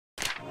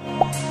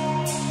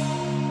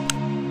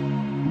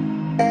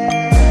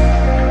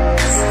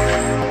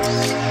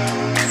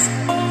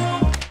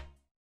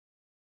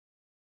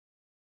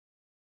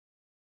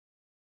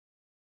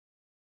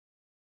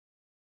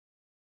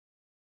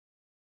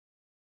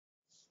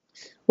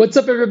What's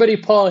up, everybody?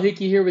 Paul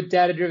Hickey here with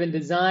Data Driven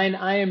Design.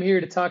 I am here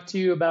to talk to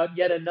you about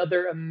yet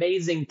another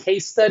amazing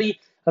case study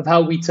of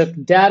how we took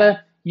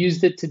data,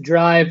 used it to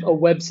drive a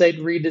website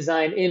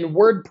redesign in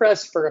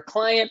WordPress for a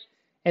client,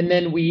 and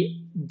then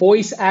we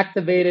voice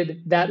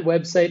activated that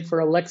website for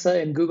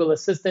Alexa and Google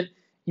Assistant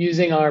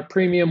using our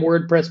premium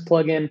WordPress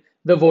plugin,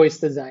 the Voice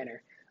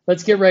Designer.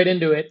 Let's get right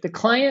into it. The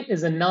client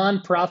is a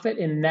nonprofit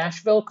in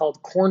Nashville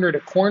called Corner to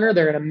Corner.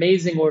 They're an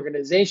amazing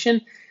organization.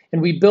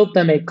 And we built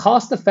them a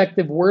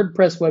cost-effective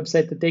WordPress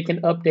website that they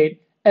can update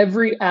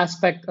every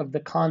aspect of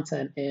the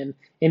content in,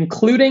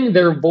 including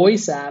their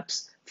voice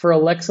apps for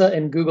Alexa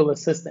and Google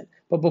Assistant.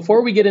 But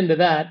before we get into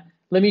that,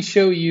 let me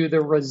show you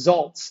the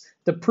results.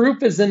 The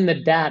proof is in the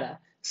data.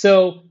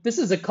 So this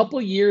is a couple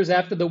years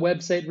after the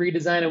website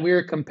redesign, and we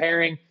were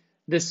comparing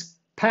this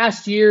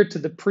past year to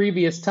the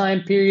previous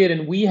time period,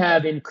 and we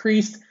have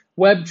increased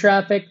web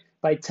traffic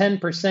by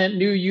 10%,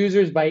 new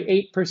users by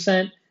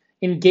 8%,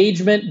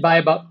 engagement by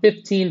about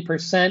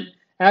 15%,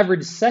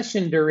 average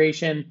session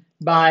duration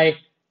by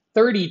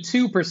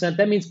 32%.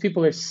 That means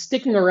people are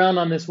sticking around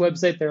on this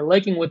website. They're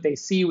liking what they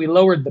see. We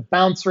lowered the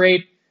bounce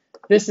rate.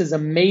 This is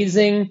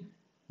amazing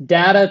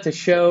data to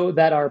show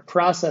that our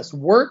process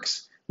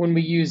works when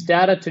we use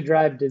data to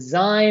drive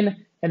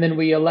design, and then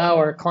we allow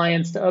our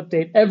clients to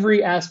update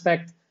every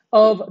aspect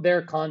of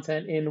their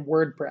content in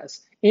WordPress,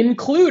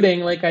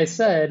 including, like I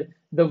said,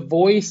 the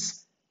voice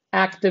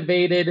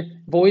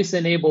activated,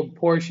 voice-enabled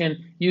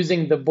portion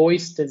using the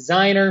Voice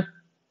Designer.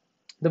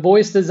 The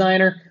Voice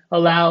Designer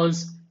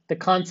allows the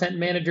content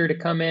manager to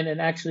come in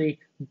and actually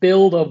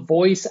build a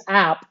voice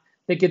app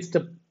that gets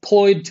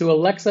deployed to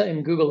Alexa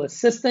and Google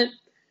Assistant.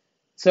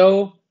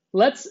 So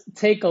let's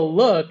take a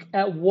look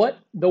at what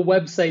the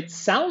website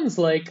sounds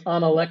like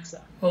on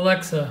Alexa.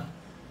 Alexa,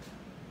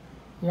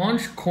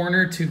 launch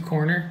Corner to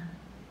Corner.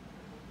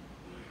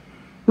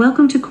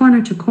 Welcome to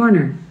Corner to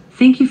Corner.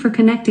 Thank you for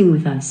connecting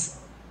with us.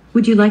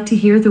 Would you like to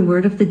hear the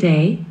word of the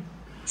day?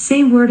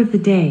 Say word of the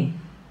day.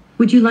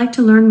 Would you like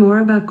to learn more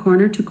about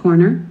Corner to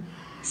Corner?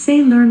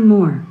 Say learn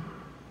more.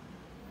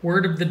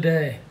 Word of the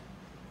day.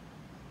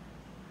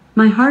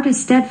 My heart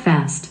is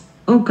steadfast,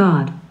 O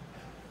God.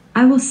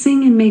 I will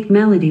sing and make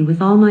melody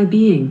with all my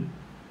being.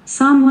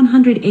 Psalm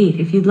 108.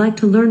 If you'd like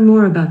to learn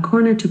more about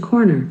Corner to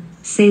Corner,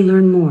 say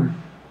learn more.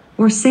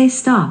 Or say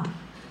stop.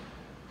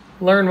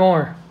 Learn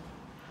more.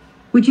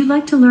 Would you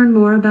like to learn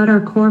more about our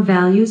core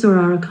values or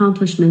our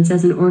accomplishments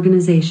as an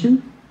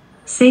organization?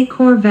 Say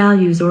core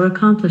values or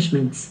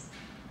accomplishments.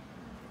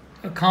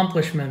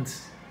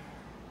 Accomplishments.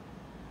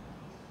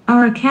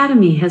 Our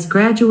academy has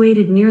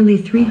graduated nearly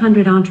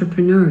 300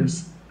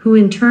 entrepreneurs, who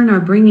in turn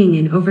are bringing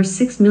in over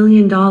 $6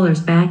 million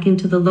back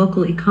into the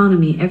local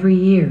economy every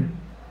year.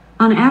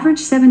 On average,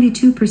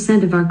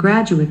 72% of our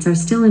graduates are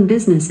still in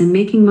business and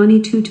making money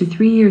 2 to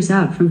 3 years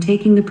out from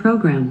taking the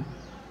program.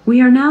 We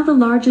are now the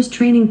largest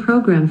training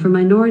program for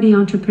minority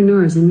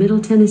entrepreneurs in Middle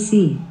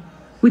Tennessee.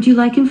 Would you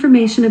like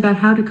information about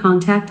how to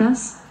contact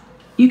us?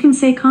 You can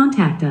say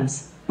contact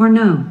us, or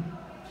no.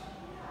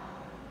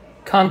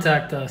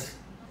 Contact us.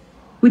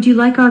 Would you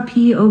like our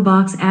P.O.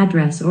 box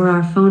address or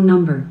our phone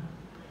number?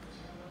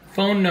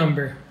 Phone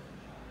number.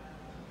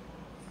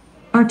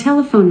 Our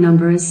telephone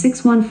number is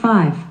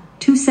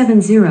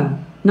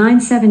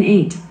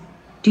 615-270-978.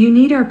 Do you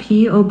need our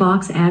P.O.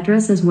 box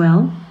address as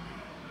well?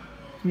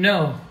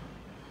 No.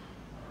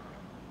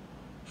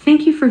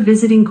 Thank you for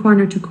visiting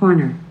Corner to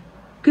Corner.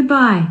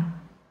 Goodbye.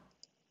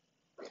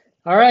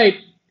 All right,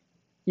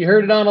 you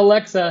heard it on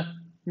Alexa.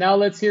 Now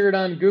let's hear it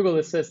on Google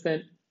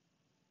Assistant.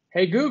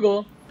 Hey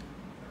Google.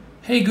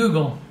 Hey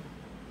Google.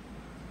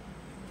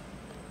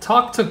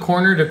 Talk to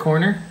Corner to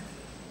Corner.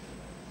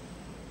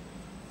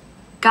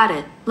 Got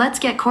it. Let's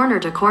get Corner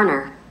to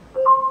Corner.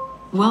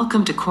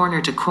 Welcome to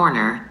Corner to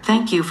Corner.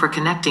 Thank you for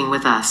connecting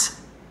with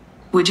us.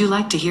 Would you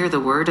like to hear the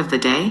word of the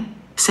day?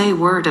 Say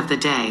word of the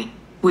day.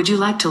 Would you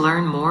like to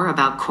learn more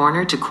about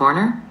Corner to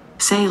Corner?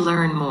 Say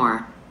learn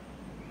more.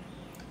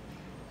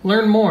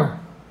 Learn more.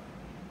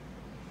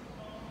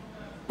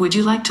 Would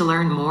you like to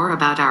learn more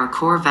about our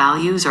core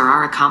values or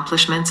our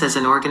accomplishments as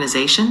an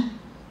organization?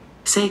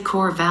 Say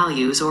core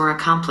values or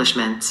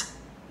accomplishments.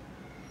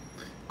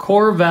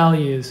 Core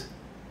values.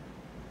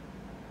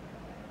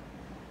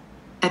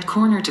 At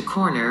Corner to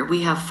Corner,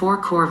 we have 4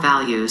 core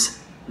values.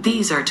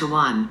 These are to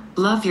 1,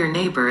 love your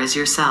neighbor as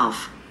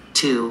yourself.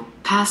 2,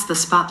 pass the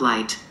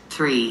spotlight.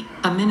 3,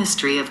 a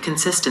ministry of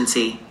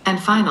consistency. And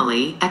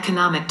finally,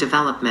 economic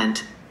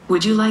development.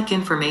 Would you like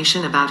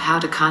information about how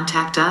to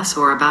contact us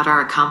or about our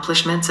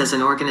accomplishments as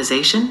an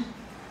organization?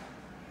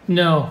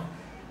 No.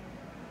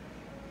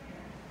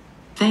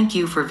 Thank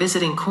you for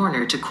visiting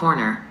Corner to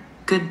Corner.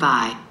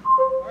 Goodbye.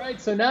 All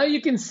right, so now you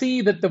can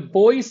see that the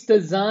Voice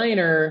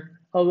Designer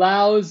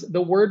allows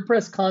the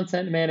WordPress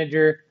content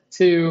manager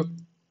to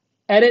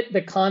edit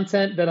the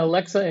content that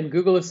Alexa and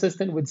Google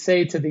Assistant would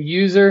say to the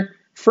user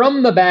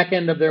from the back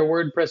end of their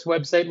WordPress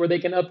website, where they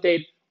can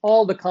update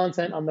all the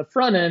content on the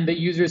front end that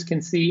users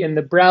can see in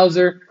the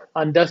browser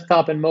on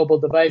desktop and mobile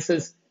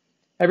devices.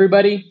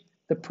 Everybody,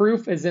 the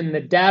proof is in the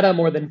data.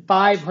 More than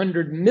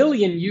 500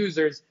 million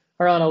users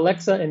are on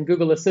Alexa and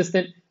Google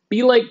Assistant.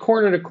 Be like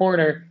Corner to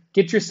Corner.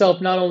 Get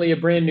yourself not only a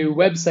brand new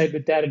website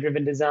with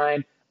data-driven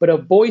design, but a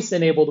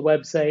voice-enabled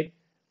website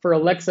for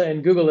Alexa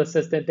and Google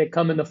Assistant that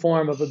come in the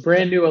form of a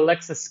brand new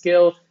Alexa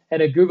skill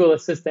and a Google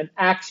Assistant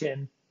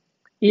action.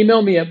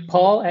 Email me at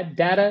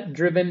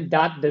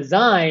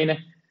paul@datadriven.design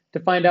to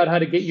find out how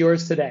to get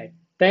yours today.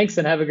 Thanks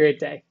and have a great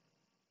day.